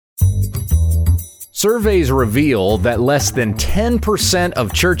Surveys reveal that less than 10%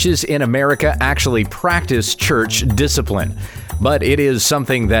 of churches in America actually practice church discipline. But it is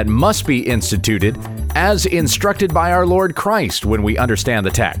something that must be instituted as instructed by our Lord Christ when we understand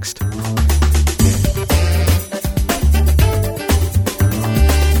the text.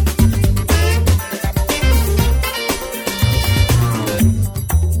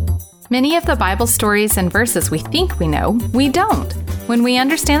 Many of the Bible stories and verses we think we know, we don't. When We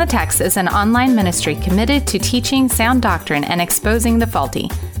Understand the Text is an online ministry committed to teaching sound doctrine and exposing the faulty.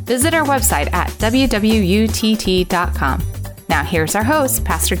 Visit our website at www.utt.com. Now here's our host,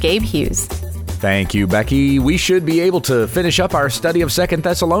 Pastor Gabe Hughes. Thank you, Becky. We should be able to finish up our study of 2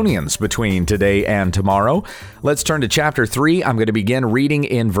 Thessalonians between today and tomorrow. Let's turn to chapter 3. I'm going to begin reading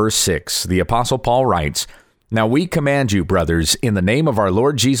in verse 6. The Apostle Paul writes, "Now we command you, brothers, in the name of our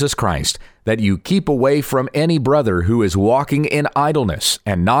Lord Jesus Christ, that you keep away from any brother who is walking in idleness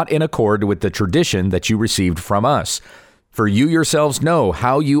and not in accord with the tradition that you received from us. For you yourselves know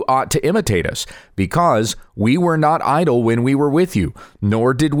how you ought to imitate us, because we were not idle when we were with you,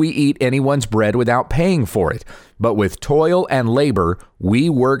 nor did we eat anyone's bread without paying for it. But with toil and labor we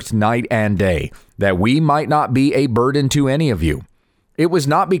worked night and day, that we might not be a burden to any of you. It was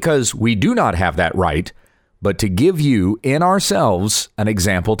not because we do not have that right, but to give you in ourselves an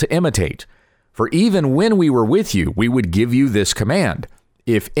example to imitate. For even when we were with you, we would give you this command: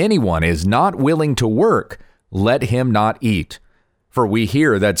 if anyone is not willing to work, let him not eat. For we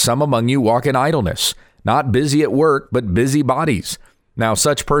hear that some among you walk in idleness, not busy at work, but busy bodies. Now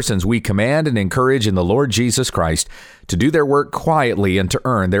such persons we command and encourage in the Lord Jesus Christ to do their work quietly and to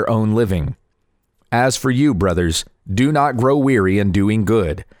earn their own living. As for you, brothers, do not grow weary in doing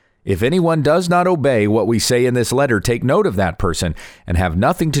good. If anyone does not obey what we say in this letter, take note of that person and have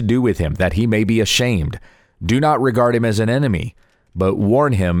nothing to do with him, that he may be ashamed. Do not regard him as an enemy, but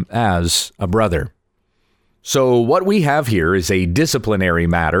warn him as a brother." So what we have here is a disciplinary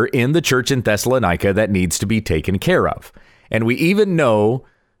matter in the church in Thessalonica that needs to be taken care of. And we even know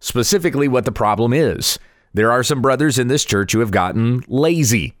specifically what the problem is. There are some brothers in this church who have gotten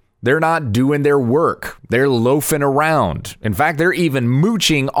lazy. They're not doing their work. They're loafing around. In fact, they're even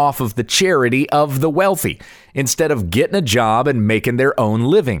mooching off of the charity of the wealthy instead of getting a job and making their own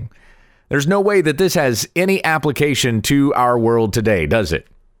living. There's no way that this has any application to our world today, does it?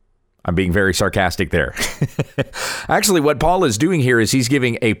 I'm being very sarcastic there. Actually, what Paul is doing here is he's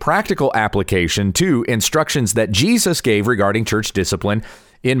giving a practical application to instructions that Jesus gave regarding church discipline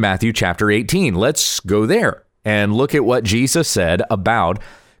in Matthew chapter 18. Let's go there and look at what Jesus said about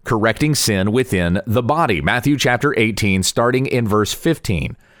correcting sin within the body. Matthew chapter 18, starting in verse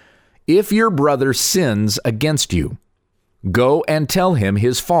 15. "If your brother sins against you, go and tell him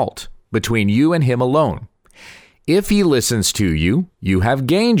his fault between you and him alone. If he listens to you, you have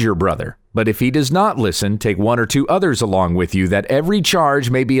gained your brother. But if he does not listen, take one or two others along with you, that every charge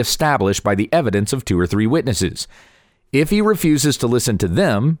may be established by the evidence of 2 or 3 witnesses. If he refuses to listen to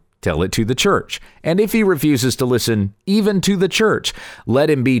them, tell it to the church. And if he refuses to listen even to the church, let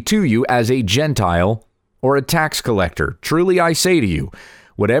him be to you as a Gentile or a tax collector. Truly I say to you,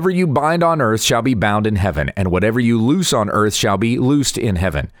 whatever you bind on earth shall be bound in heaven, and whatever you loose on earth shall be loosed in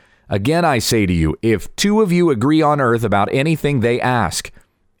heaven. Again I say to you, if 2 of you agree on earth about anything they ask,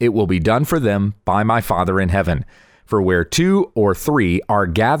 it will be done for them by my Father in heaven. For where 2 or 3 are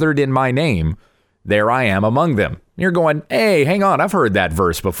gathered in my name, there I am among them." You're going, hey, hang on, I've heard that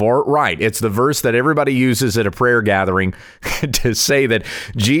verse before. Right, it's the verse that everybody uses at a prayer gathering to say that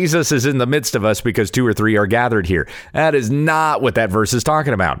Jesus is in the midst of us because 2 or 3 are gathered here. That is not what that verse is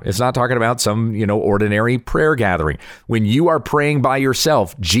talking about. It's not talking about some, ordinary prayer gathering. When you are praying by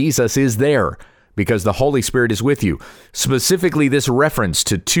yourself, Jesus is there because the Holy Spirit is with you. Specifically, this reference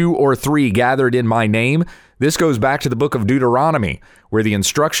to 2 or 3 gathered in my name, this goes back to the book of Deuteronomy, where the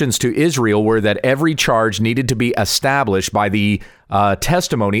instructions to Israel were that every charge needed to be established by the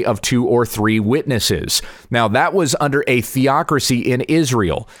testimony of 2 or 3 witnesses. Now, that was under a theocracy in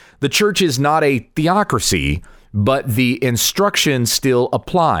Israel. The church is not a theocracy, but the instruction still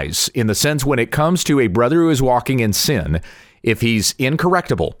applies in the sense when it comes to a brother who is walking in sin, if he's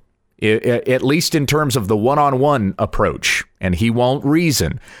incorrectible, at least in terms of the one-on-one approach, and he won't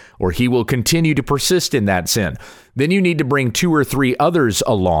reason, or he will continue to persist in that sin, then you need to bring 2 or 3 others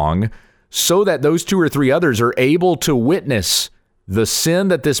along so that those 2 or 3 others are able to witness the sin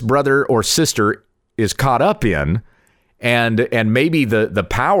that this brother or sister is caught up in, and maybe the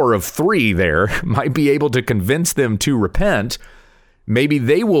power of 3 there might be able to convince them to repent. Maybe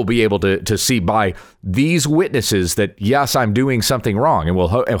they will be able to see by these witnesses that, yes, I'm doing something wrong, and will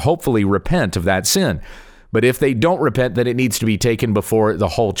hopefully repent of that sin. But if they don't repent, then it needs to be taken before the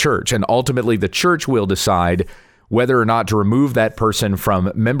whole church. And ultimately, the church will decide whether or not to remove that person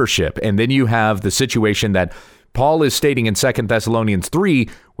from membership. And then you have the situation that Paul is stating in 2 Thessalonians 3,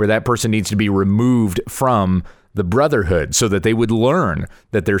 where that person needs to be removed from the brotherhood so that they would learn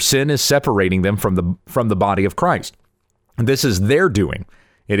that their sin is separating them from the body of Christ. And this is their doing.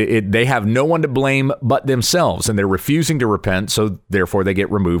 They have no one to blame but themselves, and they're refusing to repent, so therefore they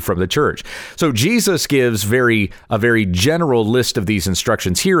get removed from the church. So Jesus gives a very general list of these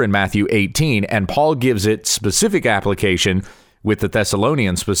instructions here in Matthew 18, and Paul gives it specific application with the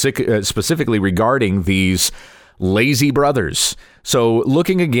Thessalonians, specifically regarding these lazy brothers. So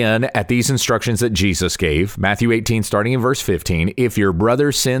looking again at these instructions that Jesus gave, Matthew 18, starting in verse 15, if your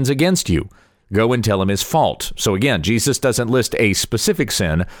brother sins against you, go and tell him his fault. So again, Jesus doesn't list a specific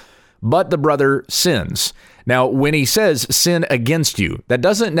sin, but the brother sins. Now, when he says sin against you, that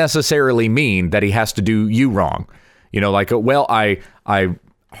doesn't necessarily mean that he has to do you wrong. I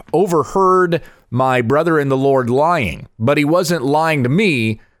overheard my brother in the Lord lying, but he wasn't lying to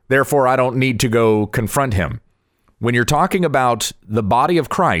me, therefore I don't need to go confront him. When you're talking about the body of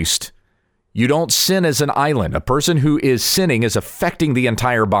Christ, you don't sin as an island. A person who is sinning is affecting the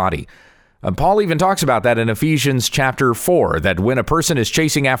entire body. Paul even talks about that in Ephesians chapter 4, that when a person is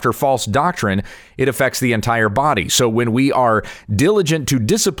chasing after false doctrine, it affects the entire body. So when we are diligent to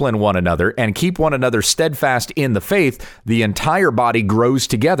discipline one another and keep one another steadfast in the faith, the entire body grows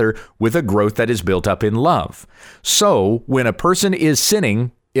together with a growth that is built up in love. So when a person is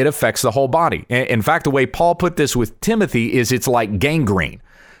sinning, it affects the whole body. In fact, the way Paul put this with Timothy is it's like gangrene.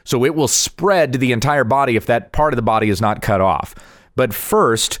 So it will spread to the entire body if that part of the body is not cut off. But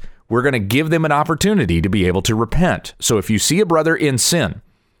first, we're going to give them an opportunity to be able to repent. So if you see a brother in sin,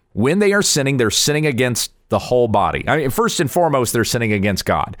 when they are sinning, they're sinning against the whole body. I mean, first and foremost, they're sinning against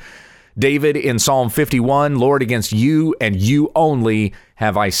God. David in Psalm 51, Lord, against you and you only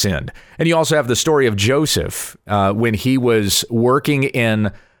have I sinned. And you also have the story of Joseph when he was working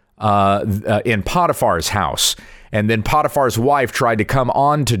in Potiphar's house. And then Potiphar's wife tried to come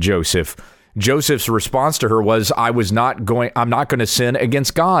on to Joseph. Joseph's response to her was, I'm not going to sin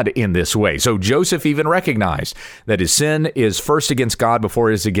against God in this way. So Joseph even recognized that his sin is first against God before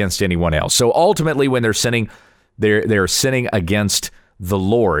it is against anyone else. So ultimately, when they're sinning, they're sinning against the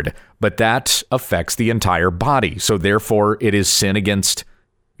Lord, but that affects the entire body. So therefore, it is sin against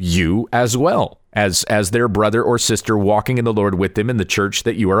you as well, as their brother or sister walking in the Lord with them in the church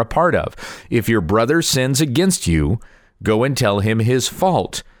that you are a part of. If your brother sins against you, go and tell him his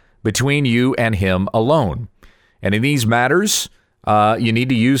fault between you and him alone. And in these matters, you need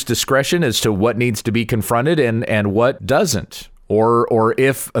to use discretion as to what needs to be confronted and what doesn't. Or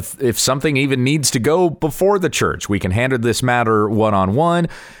if something even needs to go before the church, we can handle this matter one-on-one.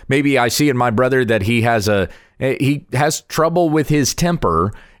 Maybe I see in my brother that he has trouble with his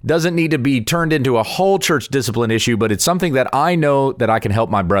temper. Doesn't need to be turned into a whole church discipline issue, but it's something that I know that I can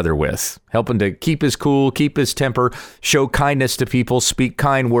help my brother with. Help him to keep his cool, keep his temper, show kindness to people, speak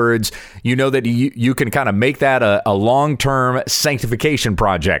kind words. You know that you can kind of make that a long-term sanctification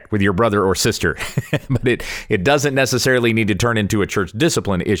project with your brother or sister. But it doesn't necessarily need to turn into a church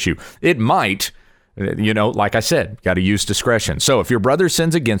discipline issue. It might. Like I said, got to use discretion. So if your brother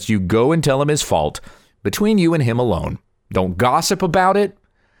sins against you, go and tell him his fault between you and him alone. Don't gossip about it.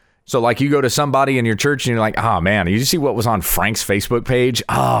 So like you go to somebody in your church and you're like, oh man, you see what was on Frank's Facebook page?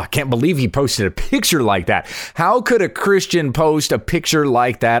 Oh, I can't believe he posted a picture like that. How could a Christian post a picture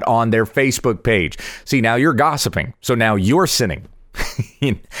like that on their Facebook page? See, now you're gossiping. So now you're sinning.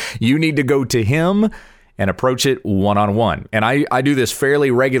 You need to go to him and approach it one-on-one. And I do this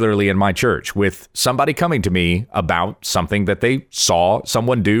fairly regularly in my church with somebody coming to me about something that they saw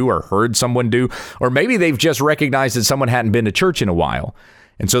someone do or heard someone do, or maybe they've just recognized that someone hadn't been to church in a while.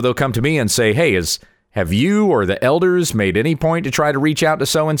 And so they'll come to me and say, hey, have you or the elders made any point to try to reach out to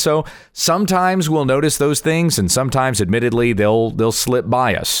so-and-so? Sometimes we'll notice those things, and sometimes, admittedly, they'll slip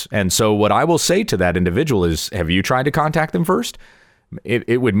by us. And so what I will say to that individual is, have you tried to contact them first?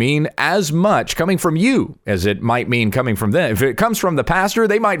 It would mean as much coming from you as it might mean coming from them. If it comes from the pastor,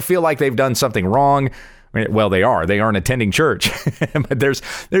 they might feel like they've done something wrong. Well, they aren't attending church. But there's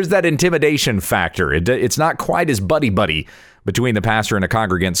that intimidation factor. It's not quite as buddy-buddy between the pastor and a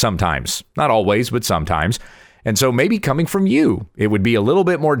congregant sometimes. Not always, but sometimes. And so maybe coming from you, it would be a little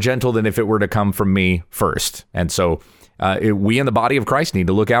bit more gentle than if it were to come from me first. And so we in the body of Christ need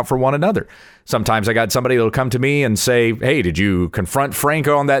to look out for one another. Sometimes I got somebody that'll come to me and say, hey, did you confront Frank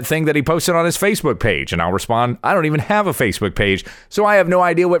on that thing that he posted on his Facebook page? And I'll respond, I don't even have a Facebook page, so I have no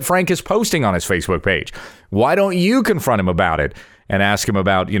idea what Frank is posting on his Facebook page. Why don't you confront him about it? and ask him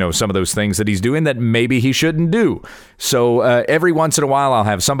about, some of those things that he's doing that maybe he shouldn't do. So every once in a while, I'll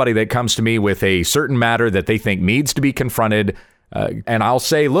have somebody that comes to me with a certain matter that they think needs to be confronted. And I'll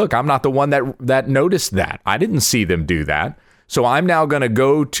say, look, I'm not the one that noticed that. I didn't see them do that. So I'm now going to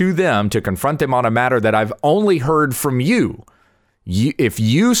go to them to confront them on a matter that I've only heard from you. If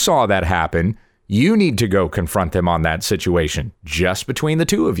you saw that happen, you need to go confront them on that situation, just between the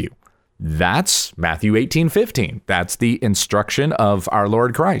two of you. That's Matthew 18:15. That's the instruction of our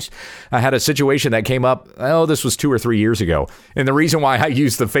Lord Christ. I had a situation that came up, this was 2 or 3 years ago. And the reason why I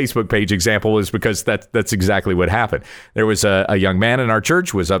used the Facebook page example is because that's exactly what happened. There was a young man in our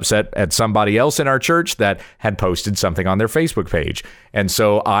church was upset at somebody else in our church that had posted something on their Facebook page. And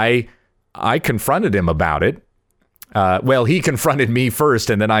so I confronted him about it. He confronted me first,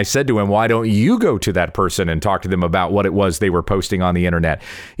 and then I said to him, why don't you go to that person and talk to them about what it was they were posting on the internet?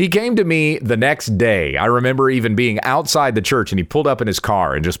 He came to me the next day. I remember even being outside the church, and he pulled up in his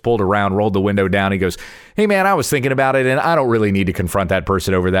car and just pulled around, rolled the window down. He goes, hey, man, I was thinking about it, and I don't really need to confront that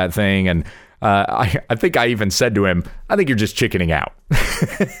person over that thing. And I think I even said to him, I think you're just chickening out.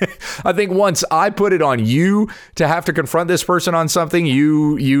 I think once I put it on you to have to confront this person on something,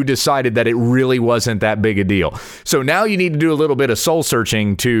 you decided that it really wasn't that big a deal. So now you need to do a little bit of soul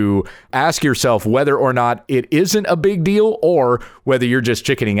searching to ask yourself whether or not it isn't a big deal or whether you're just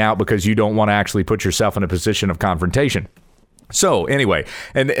chickening out because you don't want to actually put yourself in a position of confrontation. So anyway,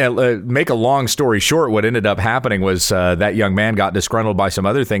 and make a long story short, what ended up happening was that young man got disgruntled by some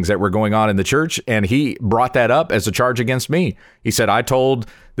other things that were going on in the church, and he brought that up as a charge against me. He said, I told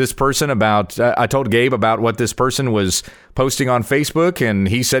Gabe about what this person was posting on Facebook, and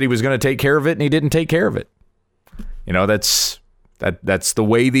he said he was going to take care of it, and he didn't take care of it. That's the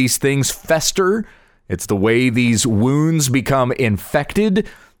way these things fester. It's the way these wounds become infected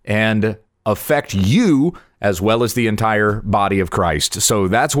and affect you as well as the entire body of Christ. So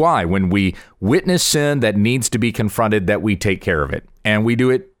that's why when we witness sin that needs to be confronted, that we take care of it, and we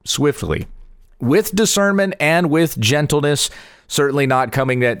do it swiftly, with discernment and with gentleness, certainly not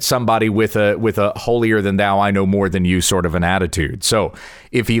coming at somebody with a holier than thou, I know more than you sort of an attitude. So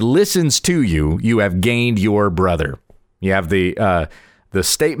if he listens to you, you have gained your brother. You have the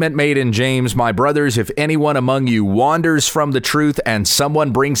statement made in James, my brothers, if anyone among you wanders from the truth and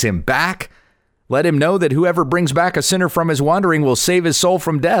someone brings him back, let him know that whoever brings back a sinner from his wandering will save his soul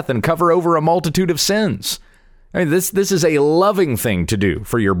from death and cover over a multitude of sins. I mean, this is a loving thing to do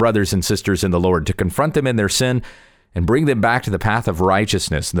for your brothers and sisters in the Lord, to confront them in their sin and bring them back to the path of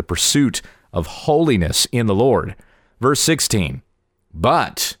righteousness and the pursuit of holiness in the Lord. Verse 16,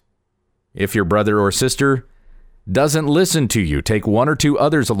 but if your brother or sister doesn't listen to you, take 1 or 2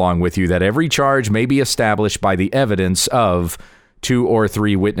 others along with you, that every charge may be established by the evidence of 2 or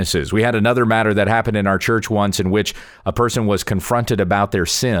 3 witnesses. We had another matter that happened in our church once in which a person was confronted about their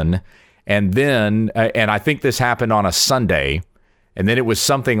sin. And then, and I think this happened on a Sunday, and then it was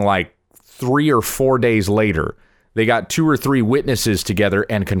something like 3 or 4 days later, they got 2 or 3 witnesses together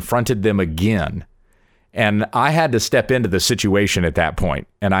and confronted them again. And I had to step into the situation at that point.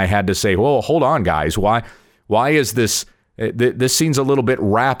 And I had to say, well, hold on, guys. Why is this? This seems a little bit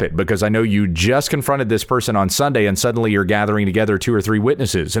rapid, because I know you just confronted this person on Sunday and suddenly you're gathering together 2 or 3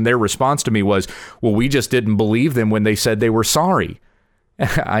 witnesses. And their response to me was, well, we just didn't believe them when they said they were sorry.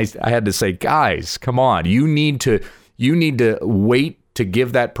 I had to say, guys, come on. You need to wait to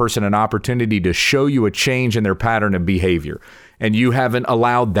give that person an opportunity to show you a change in their pattern of behavior. And you haven't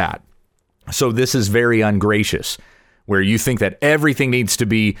allowed that. So this is very ungracious, where you think that everything needs to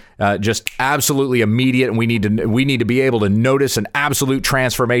be just absolutely immediate, and we need to be able to notice an absolute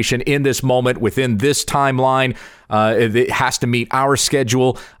transformation in this moment within this timeline. It has to meet our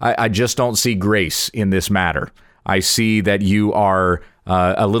schedule. I just don't see grace in this matter. I see that you are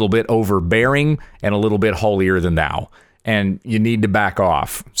a little bit overbearing and a little bit holier than thou, and you need to back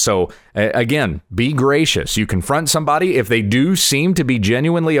off. So again, be gracious. You confront somebody if they do seem to be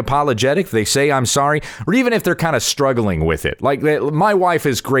genuinely apologetic, if they say, I'm sorry, or even if they're kind of struggling with it. Like my wife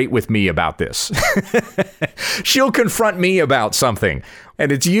is great with me about this. She'll confront me about something,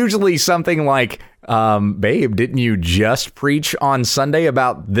 and it's usually something like, babe, didn't you just preach on Sunday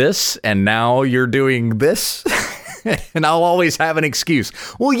about this, and now you're doing this? And I'll always have an excuse.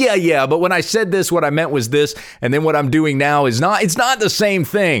 Well, yeah, but when I said this, what I meant was this, and then what I'm doing now is not, it's not the same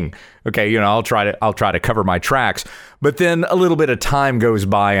thing. Okay, I'll try to cover my tracks. But then a little bit of time goes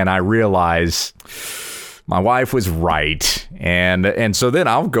by and I realize my wife was right. And so then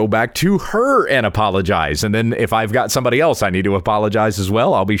I'll go back to her and apologize. And then if I've got somebody else I need to apologize as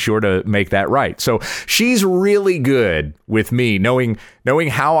well, I'll be sure to make that right. So she's really good with me, knowing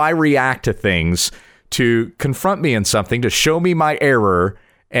how I react to things, to confront me in something, to show me my error,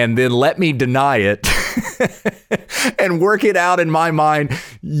 and then let me deny it and work it out in my mind.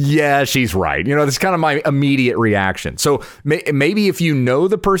 Yeah, she's right. That's kind of my immediate reaction. So maybe if you know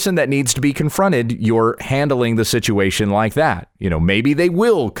the person that needs to be confronted, you're handling the situation like that. Maybe they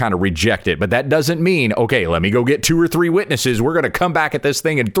will kind of reject it, but that doesn't mean, okay, let me go get 2 or 3 witnesses. We're going to come back at this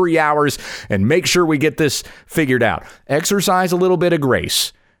thing in 3 hours and make sure we get this figured out. Exercise a little bit of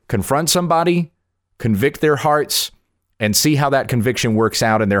grace. Confront somebody, convict their hearts, and see how that conviction works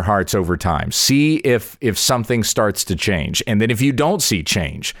out in their hearts over time. See if something starts to change. And then if you don't see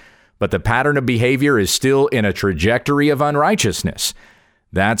change, but the pattern of behavior is still in a trajectory of unrighteousness,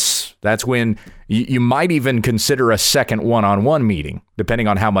 that's when you might even consider a second one-on-one meeting, depending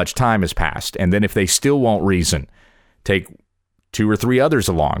on how much time has passed. And then if they still won't reason, take 2 or 3 others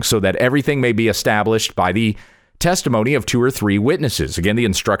along so that everything may be established by the testimony of 2 or 3 witnesses. Again, the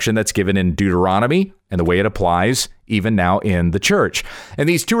instruction that's given in Deuteronomy and the way it applies even now in the church. And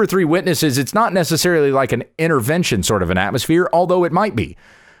these 2 or 3 witnesses, it's not necessarily like an intervention sort of an atmosphere, although it might be.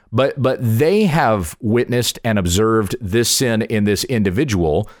 But they have witnessed and observed this sin in this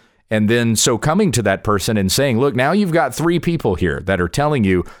individual. And then so coming to that person and saying, look, now you've got 3 people here that are telling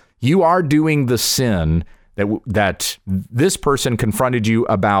you, you are doing the sin that this person confronted you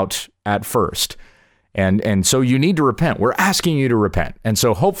about at first. And so you need to repent. We're asking you to repent. And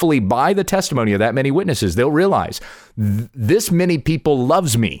so hopefully by the testimony of that many witnesses, they'll realize this many people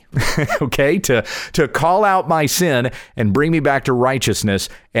loves me, okay, to call out my sin and bring me back to righteousness.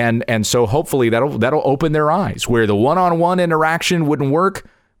 And so hopefully that'll open their eyes. Where the one-on-one interaction wouldn't work,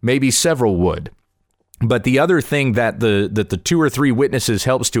 maybe several would. But the other thing that the 2 or 3 witnesses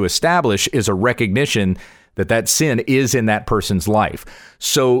helps to establish is a recognition that sin is in that person's life.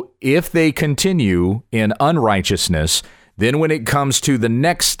 So if they continue in unrighteousness, then when it comes to the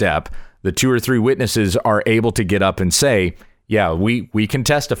next step, the 2 or 3 witnesses are able to get up and say, yeah, we can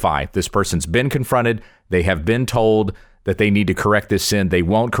testify. This person's been confronted. They have been told that they need to correct this sin. They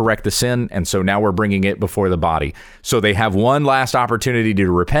won't correct the sin. And so now we're bringing it before the body. So they have one last opportunity to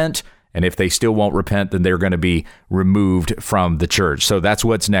repent. And if they still won't repent, then they're going to be removed from the church. So that's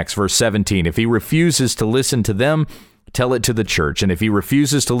what's next. Verse 17, if he refuses to listen to them, tell it to the church. And if he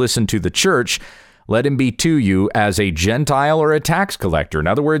refuses to listen to the church, let him be to you as a Gentile or a tax collector. In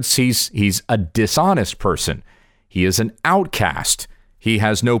other words, he's a dishonest person. He is an outcast. He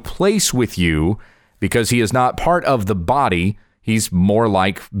has no place with you because he is not part of the body. He's more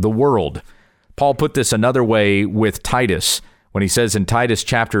like the world. Paul put this another way with Titus, when he says in Titus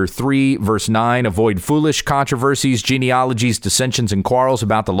chapter 3, verse 9, avoid foolish controversies, genealogies, dissensions, and quarrels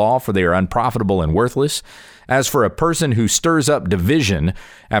about the law, for they are unprofitable and worthless. As for a person who stirs up division,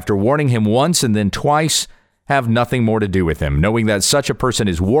 after warning him once and then twice, have nothing more to do with him. Knowing that such a person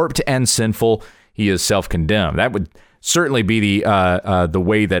is warped and sinful, he is self-condemned. That would certainly be the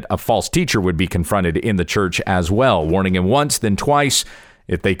way that a false teacher would be confronted in the church as well. Warning him once, then twice.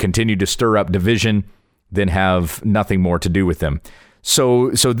 If they continue to stir up division, then have nothing more to do with them.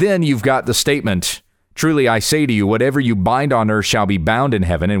 So then you've got the statement, truly I say to you, whatever you bind on earth shall be bound in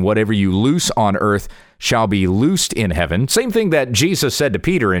heaven, and whatever you loose on earth shall be loosed in heaven. Same thing that Jesus said to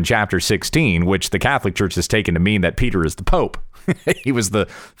Peter in chapter 16, which the Catholic Church has taken to mean that Peter is the Pope. He was the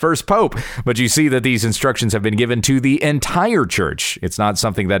first Pope. But you see that these instructions have been given to the entire church. It's not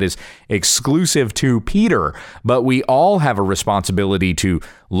something that is exclusive to Peter, but we all have a responsibility to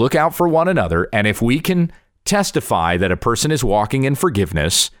look out for one another. And if we can testify that a person is walking in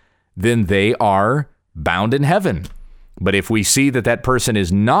forgiveness, then they are bound in heaven. But if we see that that person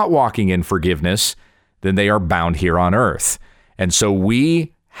is not walking in forgiveness, then they are bound here on earth. And so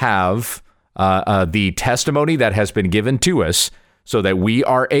we have the testimony that has been given to us so that we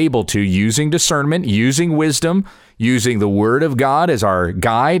are able to, using discernment, using wisdom, using the word of God as our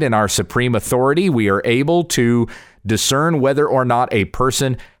guide and our supreme authority, we are able to discern whether or not a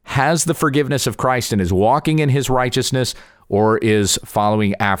person has the forgiveness of Christ and is walking in his righteousness or is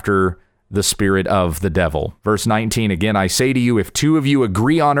following after the spirit of the devil. Verse 19, again, I say to you, if 2 of you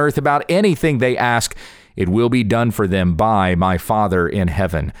agree on earth about anything they ask, it will be done for them by my Father in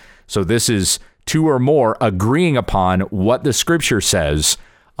heaven. So this is 2 or more agreeing upon what the scripture says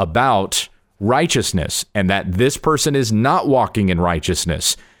about righteousness and that this person is not walking in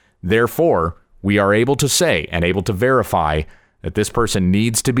righteousness. Therefore, we are able to say and able to verify that this person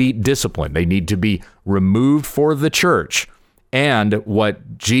needs to be disciplined. They need to be removed for the church. And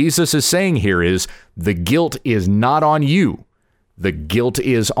what Jesus is saying here is the guilt is not on you. The guilt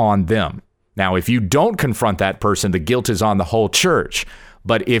is on them. Now, if you don't confront that person, the guilt is on the whole church.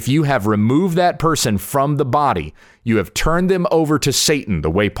 But if you have removed that person from the body, you have turned them over to Satan,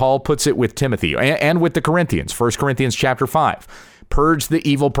 the way Paul puts it with Timothy and with the Corinthians, 1 Corinthians chapter 5. Purge the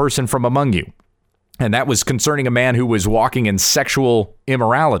evil person from among you. And that was concerning a man who was walking in sexual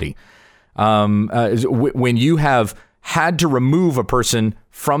immorality. When you have had to remove a person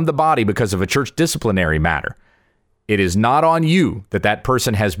from the body because of a church disciplinary matter, it is not on you that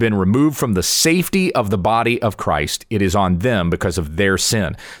person has been removed from the safety of the body of Christ. It is on them because of their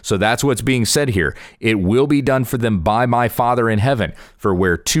sin. So that's what's being said here. It will be done for them by my Father in heaven. For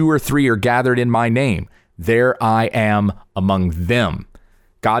where 2 or 3 are gathered in my name, there I am among them.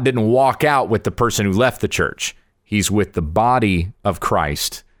 God didn't walk out with the person who left the church. He's with the body of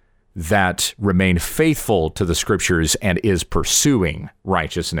Christ that remained faithful to the scriptures and is pursuing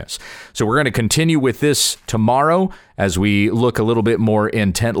righteousness. So we're going to continue with this tomorrow as we look a little bit more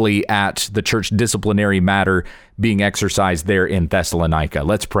intently at the church disciplinary matter being exercised there in Thessalonica.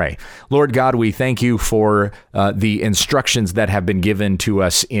 Let's pray. Lord God, we thank you for the instructions that have been given to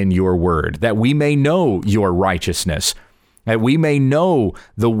us in your word, that we may know your righteousness, that we may know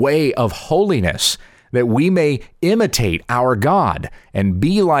the way of holiness, that we may imitate our God and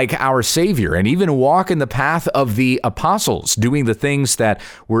be like our Savior and even walk in the path of the apostles, doing the things that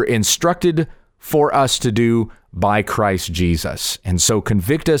were instructed for us to do by Christ Jesus. And so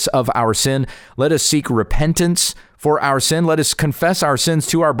convict us of our sin. Let us seek repentance for our sin. Let us confess our sins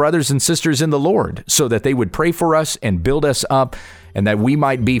to our brothers and sisters in the Lord so that they would pray for us and build us up and that we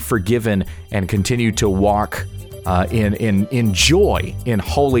might be forgiven and continue to walk in joy, in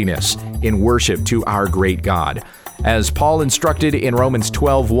holiness, in worship to our great God. As Paul instructed in Romans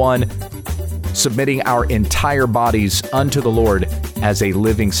 12:1, submitting our entire bodies unto the Lord as a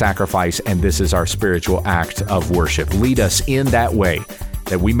living sacrifice, and this is our spiritual act of worship. Lead us in that way,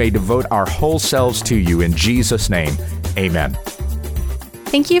 that we may devote our whole selves to you. In Jesus' name, amen.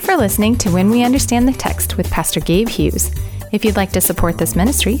 Thank you for listening to When We Understand the Text with Pastor Gabe Hughes. If you'd like to support this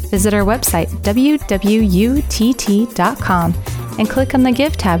ministry, visit our website, www.utt.com, and click on the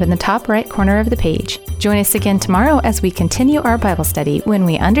Give tab in the top right corner of the page. Join us again tomorrow as we continue our Bible study when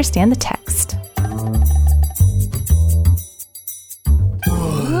we understand the text.